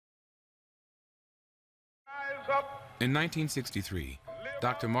In 1963,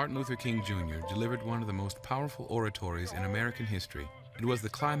 Dr. Martin Luther King Jr. delivered one of the most powerful oratories in American history. It was the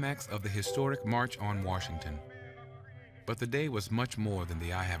climax of the historic March on Washington. But the day was much more than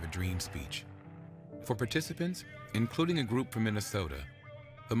the I Have a Dream speech. For participants, including a group from Minnesota,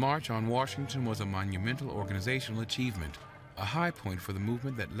 the March on Washington was a monumental organizational achievement, a high point for the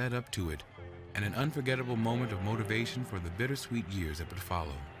movement that led up to it, and an unforgettable moment of motivation for the bittersweet years that would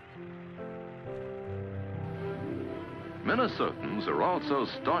follow. Minnesotans are also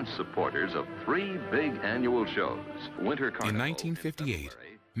staunch supporters of 3 big annual shows. Winter Carnival. In 1958,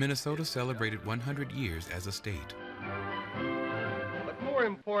 Minnesota celebrated 100 years as a state. But more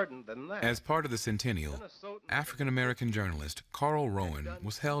important than that, as part of the centennial, African-American journalist Carl Rowan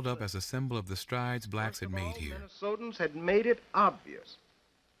was held up as a symbol of the strides blacks had made here. Minnesotans had made it obvious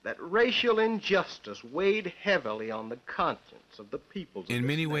that racial injustice weighed heavily on the conscience of the peoples. In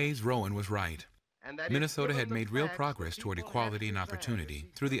many ways, Rowan was right. Minnesota had made real progress toward equality and opportunity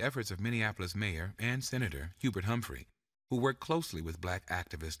through the efforts of Minneapolis Mayor and Senator Hubert Humphrey, who worked closely with black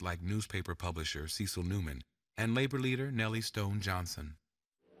activists like newspaper publisher Cecil Newman and labor leader Nellie Stone Johnson.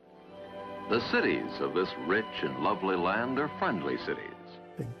 The cities of this rich and lovely land are friendly cities.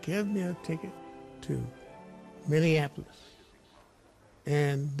 They give me a ticket to Minneapolis,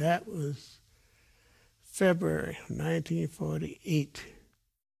 and that was February 1948.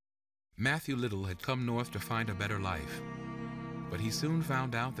 Matthew Little had come north to find a better life, but he soon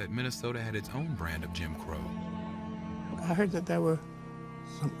found out that Minnesota had its own brand of Jim Crow. I heard that there were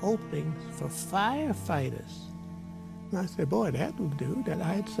some openings for firefighters. And I said, boy, that would do, that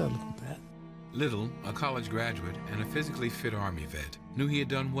I had settled with that. Little, a college graduate and a physically fit Army vet, knew he had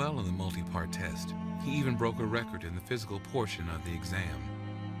done well in the multi-part test. He even broke a record in the physical portion of the exam.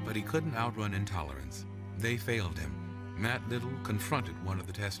 But he couldn't outrun intolerance. They failed him. Matt Little confronted one of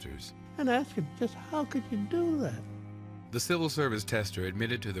the testers. And I asked him, just how could you do that? The civil service tester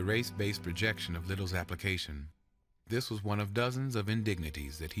admitted to the race-based rejection of Little's application. This was one of dozens of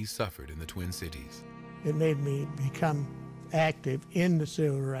indignities that he suffered in the Twin Cities. It made me become active in the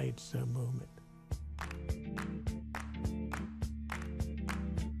civil rights movement.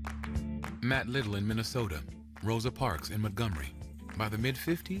 Matt Little in Minnesota, Rosa Parks in Montgomery. By the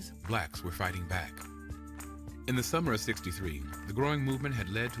mid-50s, blacks were fighting back. In the summer of '63, the growing movement had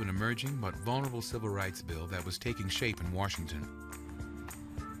led to an emerging but vulnerable civil rights bill that was taking shape in Washington.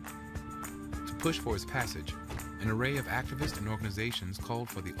 To push for its passage, an array of activists and organizations called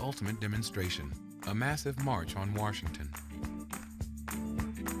for the ultimate demonstration, a massive march on Washington.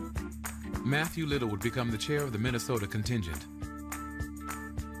 Matthew Little would become the chair of the Minnesota contingent.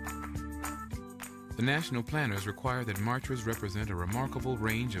 The national planners require that marchers represent a remarkable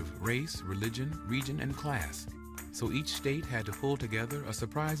range of race, religion, region, and class, so each state had to pull together a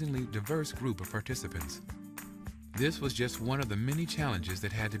surprisingly diverse group of participants. This was just one of the many challenges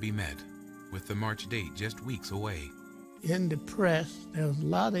that had to be met, with the march date just weeks away. In the press, there was a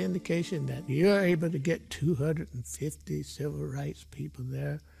lot of indication that you're able to get 250 civil rights people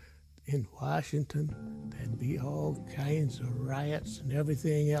there in Washington. There'd be all kinds of riots and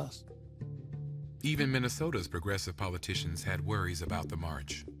everything else. Even Minnesota's progressive politicians had worries about the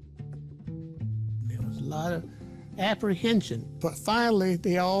march. There was a lot of apprehension, but finally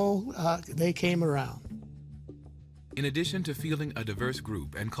they came around. In addition to fielding a diverse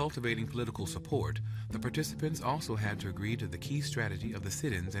group and cultivating political support, the participants also had to agree to the key strategy of the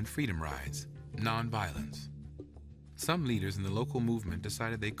sit-ins and freedom rides, nonviolence. Some leaders in the local movement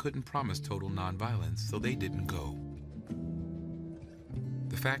decided they couldn't promise total nonviolence, so they didn't go.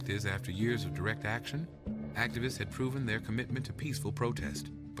 The fact is, after years of direct action, activists had proven their commitment to peaceful protest,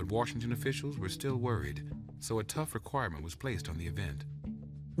 but Washington officials were still worried, so a tough requirement was placed on the event.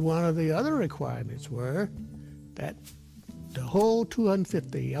 One of the other requirements were that the whole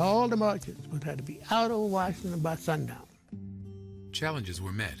 250, all the marches, would have to be out of Washington by sundown. Challenges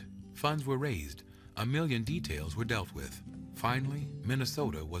were met, funds were raised, 1 million details were dealt with. Finally,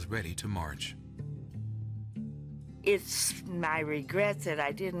 Minnesota was ready to march. It's my regret that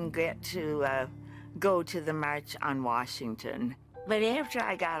I didn't get to go to the March on Washington. But after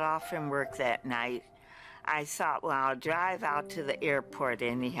I got off from work that night, I thought, well, I'll drive out to the airport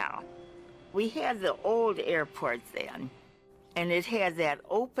anyhow. We had the old airport then, and it had that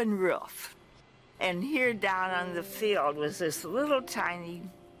open roof. And here down on the field was this little tiny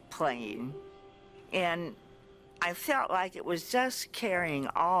plane. And I felt like it was just carrying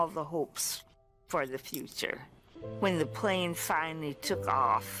all the hopes for the future. When the plane finally took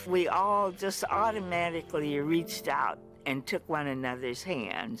off, we all just automatically reached out and took one another's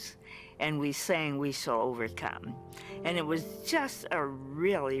hands, and we sang "We Shall Overcome." And it was just a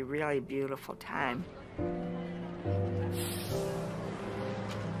really, really beautiful time.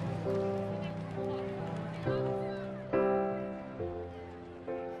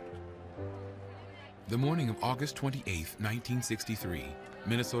 The morning of August 28, 1963,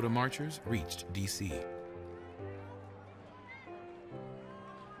 Minnesota marchers reached D.C.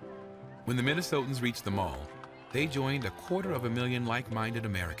 When the Minnesotans reached the mall, they joined 250,000 like-minded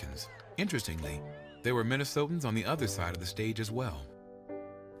Americans. Interestingly, there were Minnesotans on the other side of the stage as well.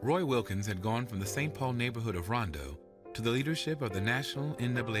 Roy Wilkins had gone from the St. Paul neighborhood of Rondo to the leadership of the National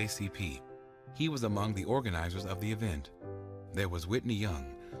NAACP. He was among the organizers of the event. There was Whitney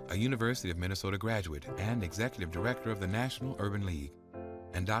Young, a University of Minnesota graduate and executive director of the National Urban League,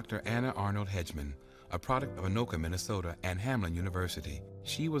 and Dr. Anna Arnold Hedgeman, a product of Anoka, Minnesota, and Hamline University.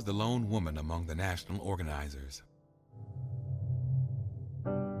 She was the lone woman among the national organizers.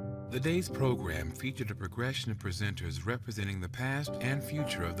 The day's program featured a progression of presenters representing the past and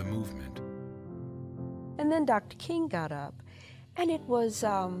future of the movement. And then Dr. King got up, and it was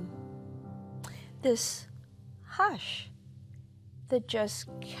this hush that just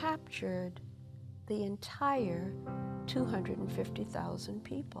captured the entire 250,000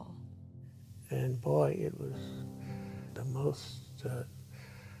 people. And boy, it was the most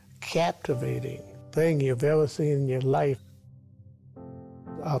captivating thing you've ever seen in your life.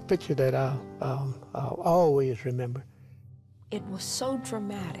 A picture that I'll always remember. It was so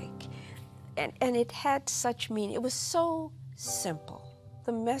dramatic, and it had such meaning. It was so simple.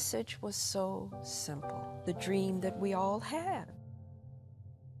 The message was so simple. The dream that we all had.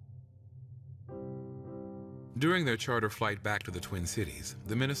 During their charter flight back to the Twin Cities,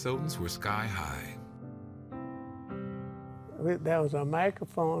 the Minnesotans were sky high. There was a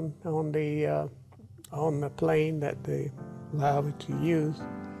microphone on the plane that they allowed me to use,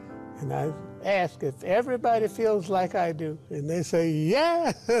 and I asked if everybody feels like I do, and they say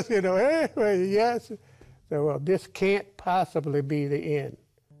yes. You know, everybody yes. So well, this can't possibly be the end.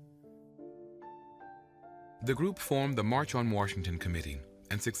 The group formed the March on Washington Committee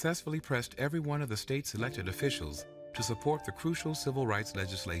and successfully pressed every one of the state's elected officials to support the crucial civil rights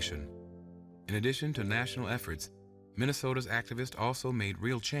legislation. In addition to national efforts, Minnesota's activists also made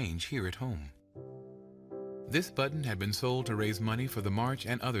real change here at home. This button had been sold to raise money for the march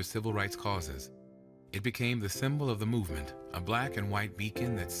and other civil rights causes. It became the symbol of the movement, a black and white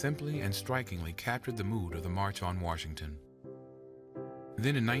beacon that simply and strikingly captured the mood of the March on Washington.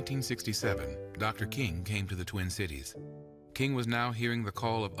 Then in 1967, Dr. King came to the Twin Cities. King was now hearing the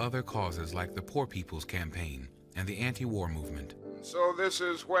call of other causes like the Poor People's Campaign and the anti-war movement. So this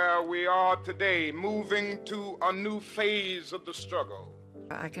is where we are today, moving to a new phase of the struggle.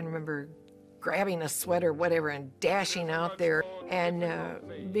 I can remember grabbing a sweater, whatever, and dashing out there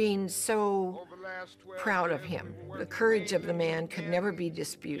and being so proud of him. The courage of the man could never be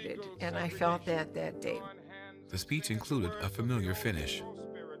disputed, and I felt that day. The speech included a familiar finish.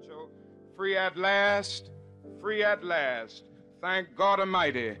 Free at last, free at last. Thank God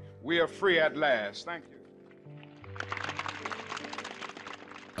Almighty, we are free at last. Thank you.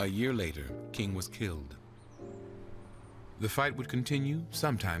 A year later, King was killed. The fight would continue,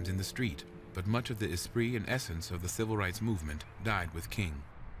 sometimes in the street, but much of the esprit and essence of the civil rights movement died with King.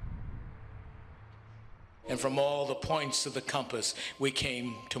 And from all the points of the compass, we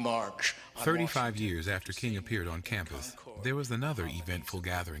came to march. 35 years after King appeared on campus, there was another eventful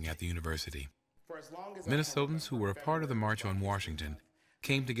gathering at the university. Minnesotans who were a part of the March on Washington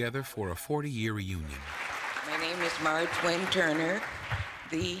came together for a 40-year reunion. My name is Marge Wynn Turner.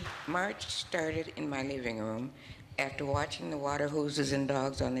 The march started in my living room. After watching the water hoses and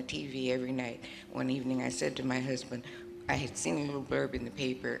dogs on the TV every night, one evening I said to my husband, I had seen a little blurb in the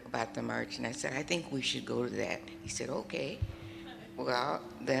paper about the march, and I said, I think we should go to that. He said, okay. Well,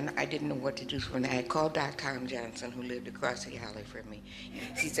 then I didn't know what to do from that. I called Dr. Tom Johnson, who lived across the alley from me.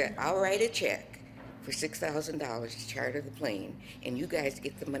 He said, I'll write a check for $6,000 to charter the plane, and you guys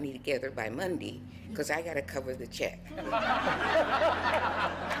get the money together by Monday, because I got to cover the check.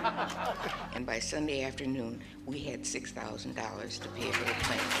 And by Sunday afternoon, we had $6,000 to pay for the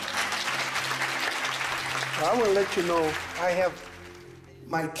plane. I want to let you know I have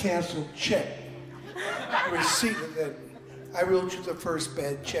my canceled check receipt of that. I wrote you the first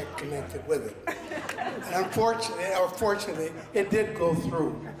bad check connected with it. And unfortunately, it did go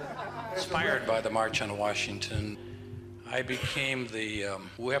through. Inspired by the March on Washington, I became the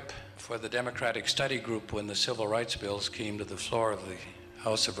whip for the Democratic Study Group when the civil rights bills came to the floor of the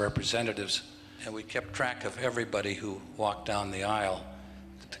House of Representatives, and we kept track of everybody who walked down the aisle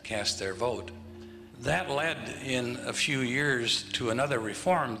to cast their vote. That led in a few years to another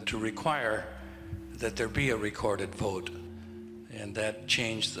reform to require that there be a recorded vote, and that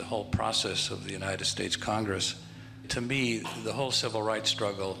changed the whole process of the United States Congress. To me, the whole civil rights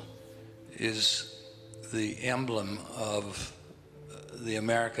struggle is the emblem of the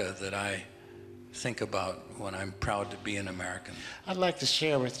America that I think about when I'm proud to be an American. I'd like to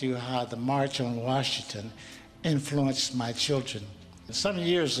share with you how the March on Washington influenced my children. Some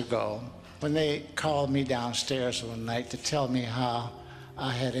years ago, when they called me downstairs one night to tell me how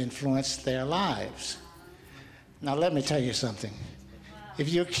I had influenced their lives. Now let me tell you something. If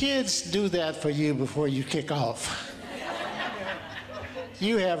your kids do that for you before you kick off,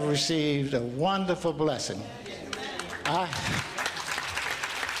 you have received a wonderful blessing.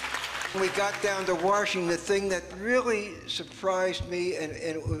 When we got down to Washington, the thing that really surprised me and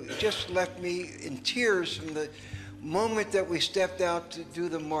just left me in tears from the moment that we stepped out to do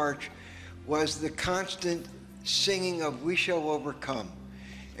the march was the constant singing of "We Shall Overcome."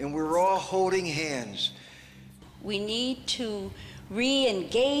 And we're all holding hands. We need to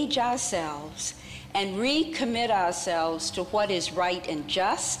re-engage ourselves and recommit ourselves to what is right and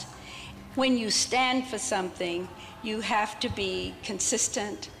just. When you stand for something, you have to be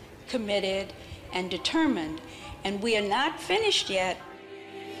consistent, committed, and determined. And we are not finished yet,